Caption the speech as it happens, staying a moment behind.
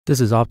This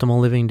is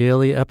Optimal Living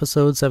Daily,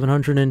 episode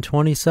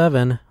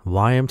 727,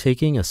 Why I'm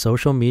Taking a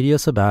Social Media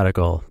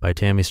Sabbatical by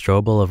Tammy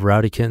Strobel of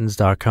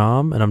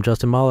rowdykittens.com, and I'm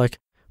Justin Malik.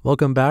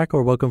 Welcome back,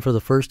 or welcome for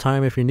the first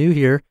time if you're new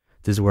here.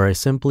 This is where I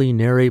simply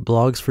narrate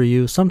blogs for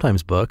you,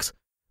 sometimes books,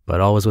 but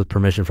always with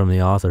permission from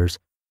the authors.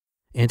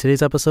 And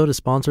today's episode is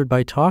sponsored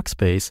by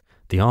Talkspace,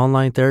 the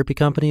online therapy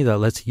company that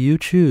lets you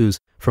choose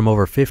from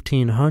over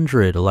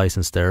 1,500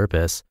 licensed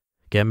therapists.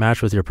 Get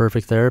matched with your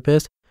perfect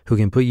therapist who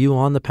can put you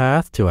on the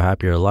path to a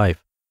happier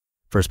life.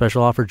 For a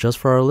special offer just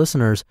for our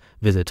listeners,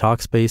 visit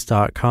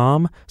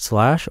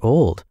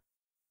Talkspace.com/old.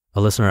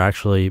 A listener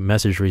actually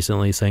messaged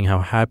recently saying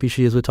how happy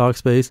she is with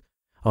Talkspace.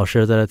 I'll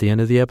share that at the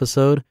end of the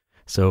episode.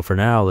 So for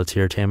now, let's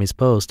hear Tammy's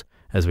post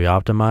as we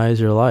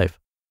optimize your life.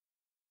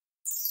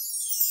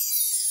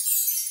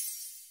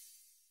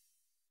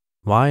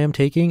 Why I'm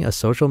Taking a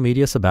Social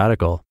Media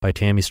Sabbatical by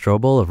Tammy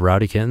Strobel of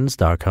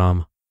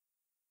rowdykittens.com.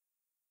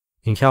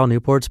 In Cal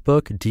Newport's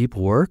book, Deep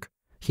Work,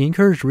 he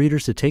encouraged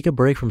readers to take a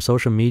break from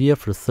social media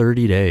for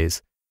 30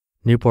 days.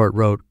 Newport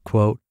wrote,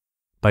 quote,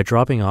 "By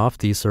dropping off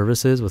these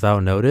services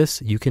without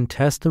notice, you can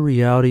test the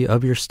reality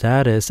of your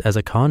status as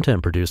a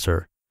content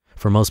producer.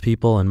 For most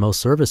people and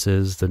most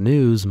services, the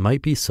news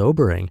might be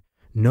sobering.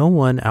 No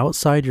one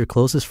outside your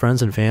closest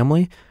friends and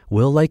family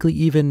will likely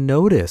even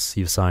notice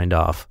you've signed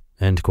off."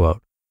 End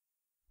quote.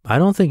 I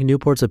don't think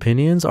Newport's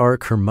opinions are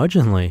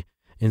curmudgeonly.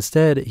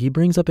 Instead, he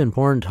brings up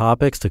important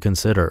topics to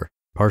consider,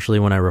 partially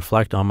when I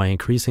reflect on my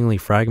increasingly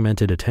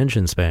fragmented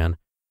attention span.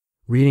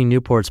 Reading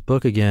Newport's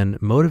book again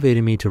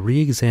motivated me to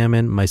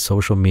re-examine my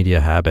social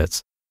media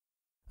habits.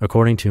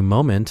 According to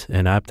Moment,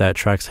 an app that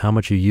tracks how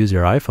much you use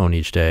your iPhone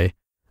each day,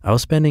 I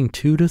was spending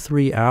 2 to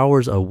 3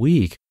 hours a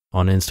week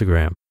on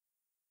Instagram.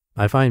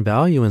 I find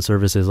value in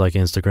services like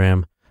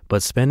Instagram,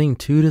 but spending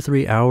 2 to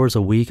 3 hours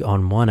a week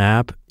on one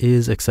app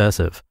is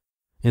excessive.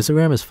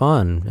 Instagram is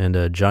fun and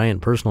a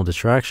giant personal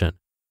distraction.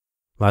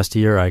 Last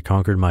year, I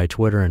conquered my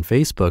Twitter and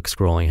Facebook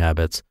scrolling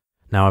habits.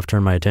 Now I've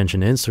turned my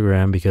attention to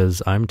Instagram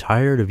because I'm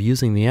tired of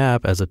using the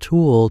app as a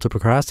tool to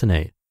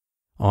procrastinate.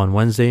 On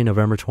Wednesday,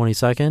 November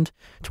 22nd,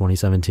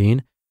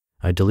 2017,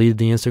 I deleted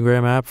the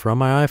Instagram app from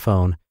my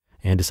iPhone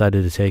and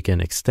decided to take an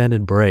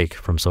extended break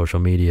from social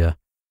media.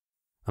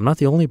 I'm not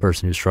the only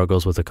person who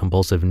struggles with a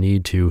compulsive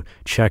need to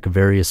check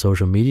various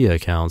social media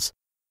accounts.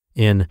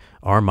 In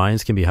Our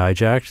Minds Can Be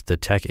Hijacked, the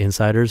tech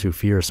insiders who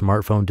fear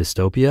smartphone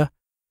dystopia,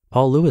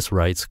 Paul Lewis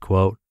writes,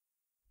 quote,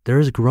 "There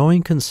is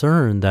growing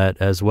concern that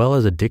as well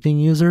as addicting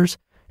users,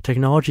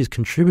 technology is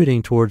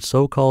contributing towards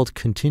so-called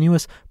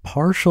continuous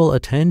partial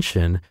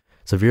attention,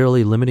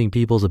 severely limiting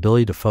people's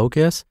ability to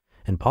focus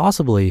and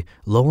possibly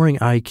lowering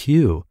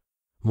IQ.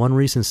 One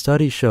recent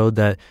study showed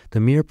that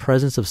the mere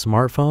presence of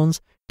smartphones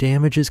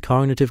damages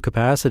cognitive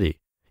capacity,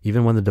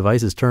 even when the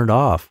device is turned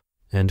off."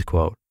 End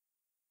quote.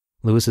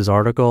 Lewis's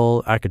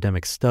article,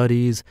 academic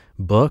studies,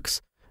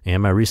 books,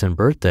 and my recent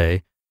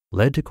birthday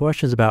led to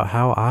questions about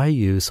how I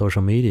use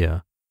social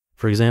media.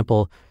 For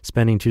example,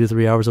 spending 2 to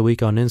 3 hours a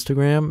week on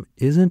Instagram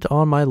isn't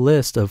on my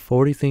list of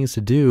 40 things to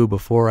do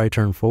before I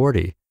turn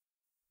 40.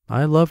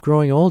 I love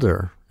growing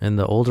older, and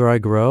the older I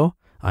grow,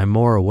 I'm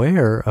more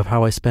aware of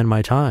how I spend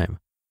my time.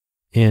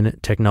 In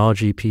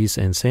Technology, Peace,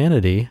 and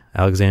Sanity,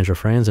 Alexandra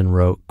Franzen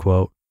wrote,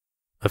 quote,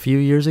 "A few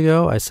years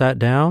ago, I sat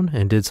down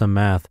and did some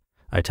math.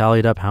 I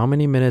tallied up how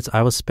many minutes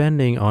I was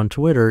spending on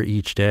Twitter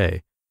each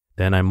day.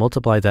 Then I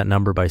multiplied that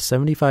number by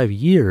 75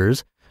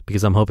 years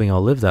because I'm hoping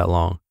I'll live that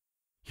long.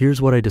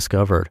 Here's what I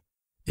discovered.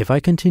 If I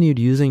continued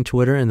using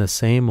Twitter in the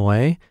same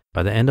way,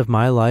 by the end of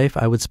my life,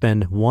 I would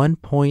spend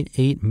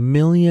 1.8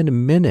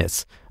 million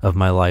minutes of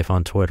my life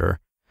on Twitter.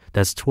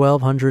 That's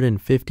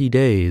 1,250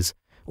 days,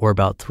 or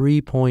about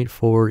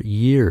 3.4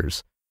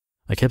 years.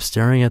 I kept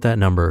staring at that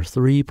number,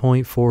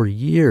 3.4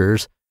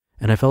 years,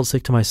 and I felt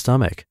sick to my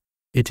stomach.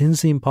 It didn't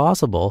seem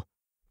possible,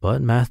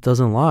 but math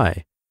doesn't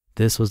lie.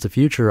 This was the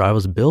future I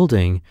was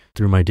building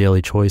through my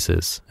daily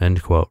choices."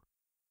 End quote.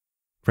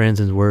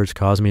 Franzen's words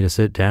caused me to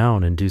sit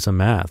down and do some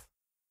math.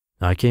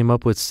 I came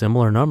up with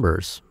similar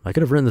numbers. I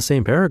could have written the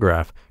same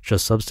paragraph,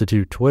 just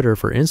substitute Twitter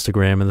for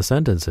Instagram in the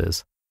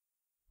sentences.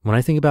 When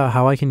I think about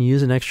how I can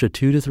use an extra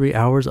 2 to 3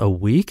 hours a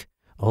week,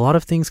 a lot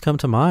of things come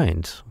to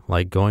mind,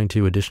 like going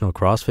to additional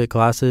CrossFit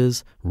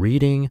classes,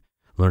 reading,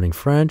 learning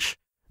French,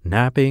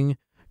 napping,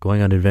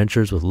 going on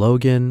adventures with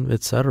Logan,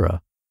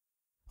 etc.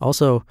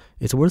 Also,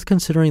 it's worth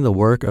considering the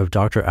work of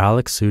Dr.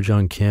 Alex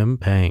Soojung Kim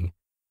Pang.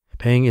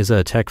 Pang is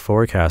a tech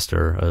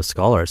forecaster, a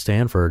scholar at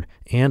Stanford,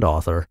 and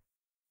author.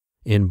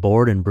 In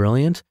Bored and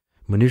Brilliant,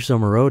 Manish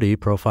Zomorodi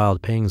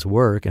profiled Pang's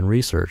work and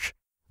research.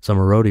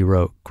 Zomorodi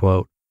wrote,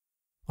 quote,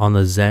 "On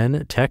the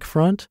Zen tech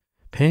front,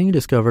 Pang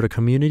discovered a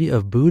community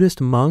of Buddhist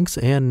monks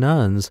and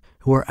nuns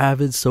who are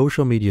avid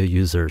social media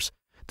users.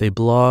 They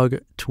blog,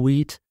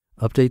 tweet,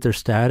 update their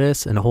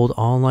status, and hold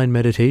online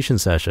meditation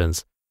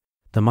sessions.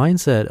 The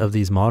mindset of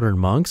these modern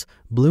monks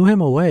blew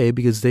him away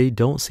because they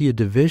don't see a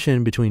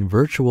division between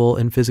virtual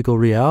and physical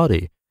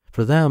reality.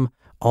 For them,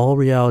 all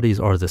realities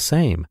are the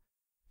same.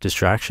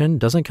 Distraction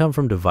doesn't come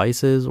from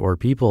devices or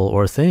people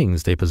or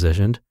things, they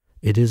positioned.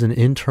 It is an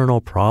internal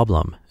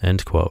problem,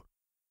 end quote.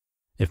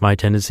 If my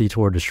tendency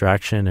toward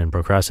distraction and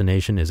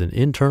procrastination is an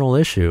internal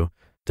issue,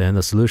 then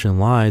the solution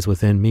lies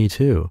within me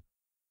too.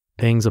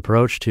 Ping's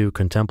approach to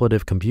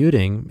contemplative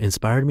computing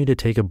inspired me to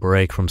take a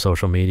break from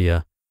social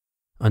media.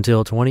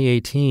 Until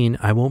 2018,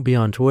 I won't be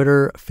on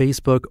Twitter,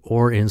 Facebook,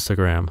 or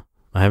Instagram.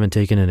 I haven't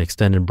taken an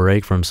extended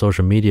break from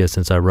social media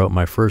since I wrote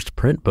my first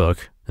print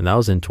book, and that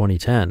was in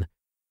 2010.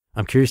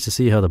 I'm curious to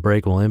see how the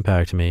break will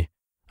impact me.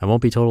 I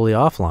won't be totally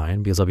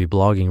offline because I'll be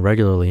blogging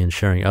regularly and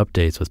sharing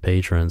updates with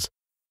patrons.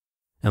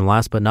 And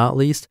last but not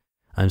least,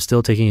 I'm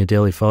still taking a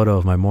daily photo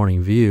of my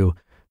morning view,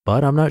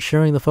 but I'm not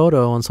sharing the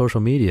photo on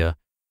social media.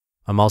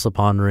 I'm also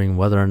pondering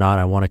whether or not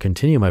I want to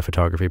continue my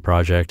photography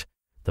project.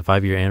 The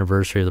 5-year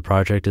anniversary of the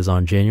project is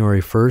on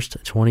January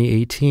 1st,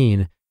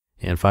 2018,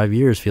 and 5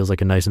 years feels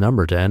like a nice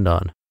number to end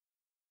on.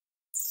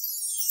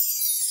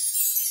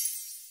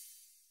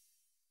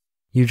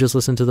 You just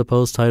listened to the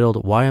post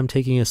titled Why I'm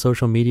Taking a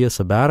Social Media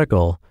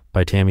Sabbatical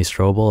by Tammy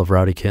Strobel of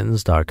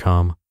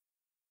rowdykittens.com.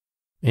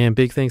 And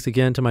big thanks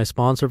again to my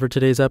sponsor for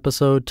today's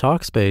episode,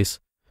 Talkspace.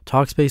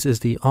 Talkspace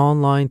is the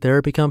online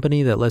therapy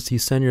company that lets you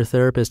send your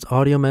therapist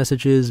audio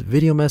messages,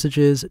 video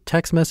messages,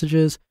 text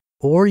messages,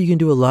 or you can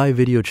do a live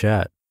video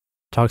chat.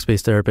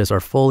 Talkspace therapists are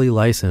fully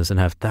licensed and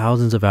have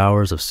thousands of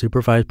hours of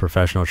supervised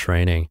professional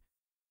training.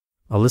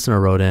 A listener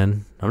wrote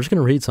in, I'm just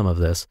going to read some of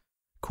this.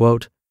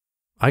 Quote,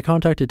 I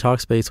contacted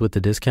Talkspace with the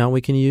discount we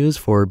can use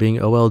for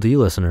being OLD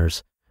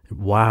listeners.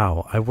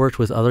 Wow, I've worked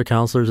with other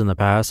counselors in the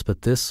past,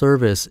 but this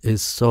service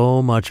is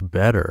so much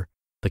better.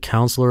 The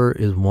counselor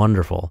is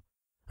wonderful.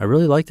 I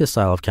really like this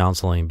style of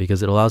counseling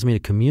because it allows me to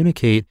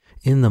communicate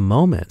in the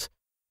moment.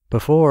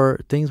 Before,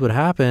 things would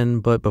happen,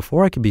 but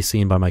before I could be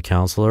seen by my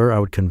counselor, I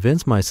would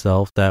convince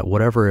myself that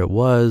whatever it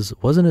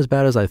wasn't as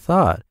bad as I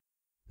thought.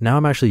 Now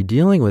I'm actually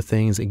dealing with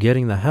things and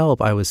getting the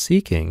help I was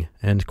seeking,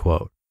 end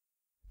quote.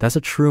 That's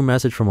a true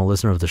message from a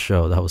listener of the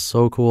show. That was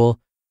so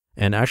cool.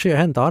 And actually, I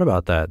hadn't thought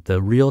about that.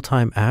 The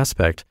real-time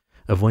aspect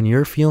of when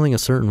you're feeling a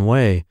certain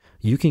way,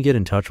 you can get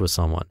in touch with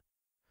someone.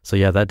 So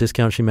yeah, that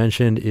discount she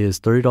mentioned is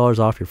 $30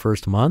 off your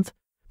first month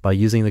by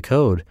using the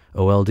code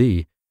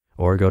OLD,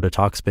 or go to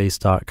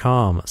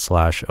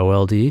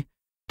Talkspace.com/OLD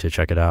to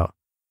check it out.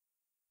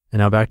 And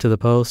now back to the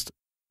post.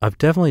 I've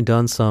definitely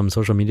done some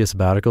social media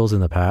sabbaticals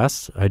in the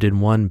past. I did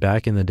one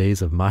back in the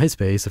days of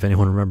MySpace, if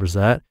anyone remembers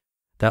that.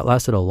 That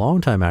lasted a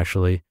long time,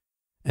 actually.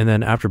 And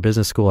then after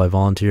business school, I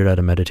volunteered at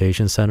a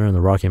meditation center in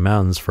the Rocky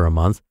Mountains for a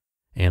month,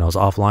 and I was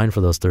offline for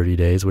those 30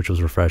 days, which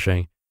was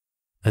refreshing.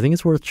 I think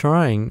it's worth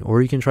trying,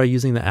 or you can try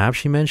using the app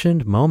she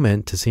mentioned,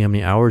 Moment, to see how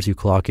many hours you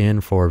clock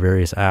in for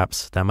various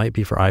apps. That might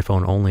be for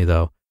iPhone only,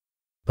 though.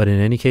 But in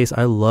any case,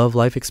 I love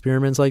life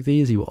experiments like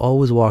these. You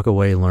always walk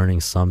away learning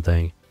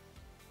something.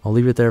 I'll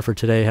leave it there for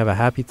today. Have a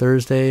happy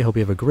Thursday. Hope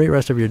you have a great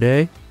rest of your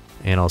day,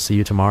 and I'll see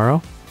you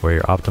tomorrow where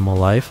your optimal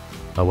life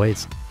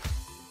awaits.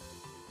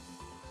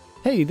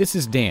 Hey, this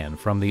is Dan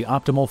from the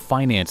Optimal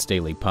Finance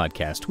Daily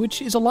podcast,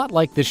 which is a lot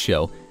like this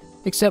show,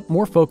 except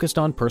more focused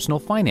on personal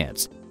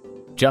finance.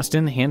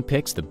 Justin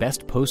handpicks the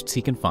best posts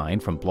he can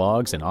find from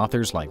blogs and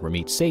authors like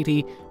Ramit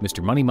Sethi,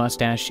 Mr. Money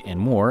Mustache, and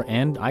more,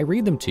 and I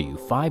read them to you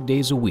 5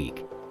 days a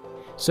week.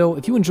 So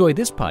if you enjoy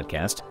this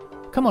podcast,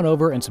 come on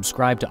over and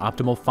subscribe to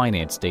Optimal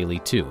Finance Daily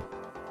too.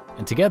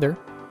 And together,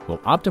 we'll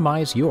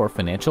optimize your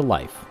financial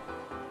life.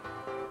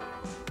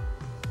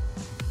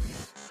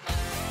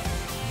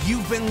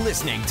 You've been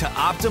listening to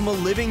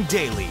Optimal Living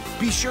Daily.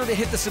 Be sure to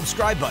hit the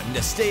subscribe button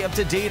to stay up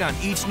to date on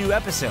each new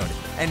episode,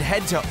 and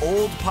head to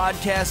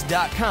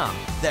oldpodcast.com,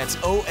 that's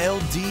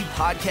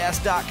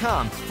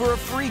OLDpodcast.com, for a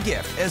free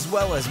gift as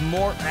well as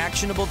more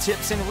actionable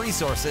tips and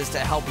resources to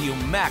help you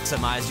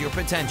maximize your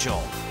potential.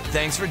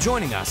 Thanks for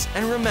joining us,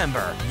 and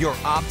remember, your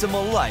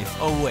optimal life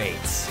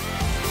awaits.